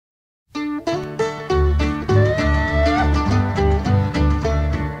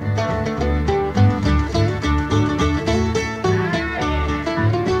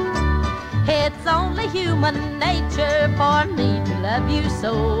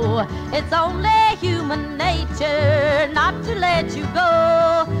know it's only human nature not to let you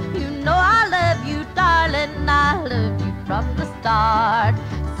go. You know I love you, darling, I love you from the start.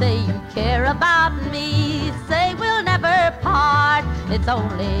 Say you care about me, say we'll never part. It's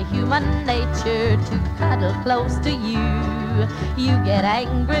only human nature to cuddle close to you. You get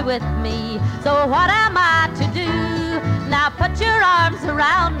angry with me, so what am I to do? Now put your arms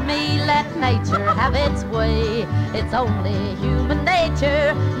around me, let nature have its way. It's only human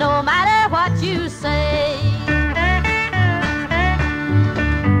nature, no matter what you say.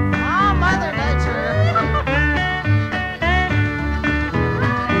 Ah, Mother Nature.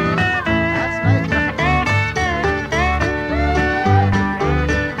 That's nature.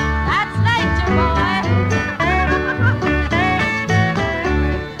 That's nature, boy.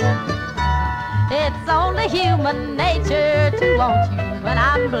 It's only human nature to want you when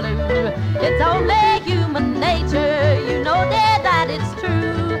I'm blue. It's only human nature, you know, dear, that it's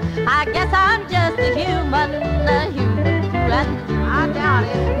true. I guess I'm just a human through and through. I doubt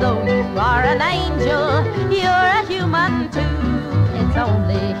it. Though you are an angel, you're a human too. It's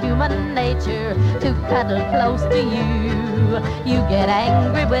only human nature to cuddle close to you. You get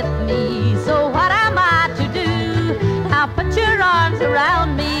angry with me, so what am I to do? Now put your arms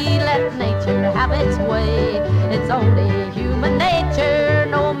around me, let nature have its way. It's only human nature,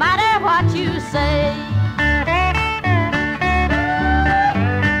 no matter what you say.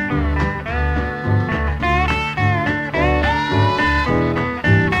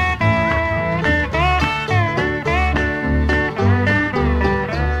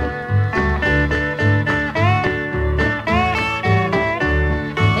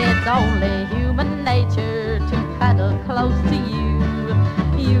 It's only human nature to cuddle close to you.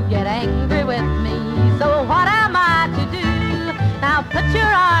 You get angry with me, so what am I to do? Now put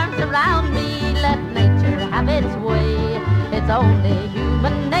your arms around me, let nature have its way. It's only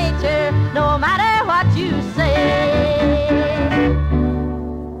human nature, no matter what you say.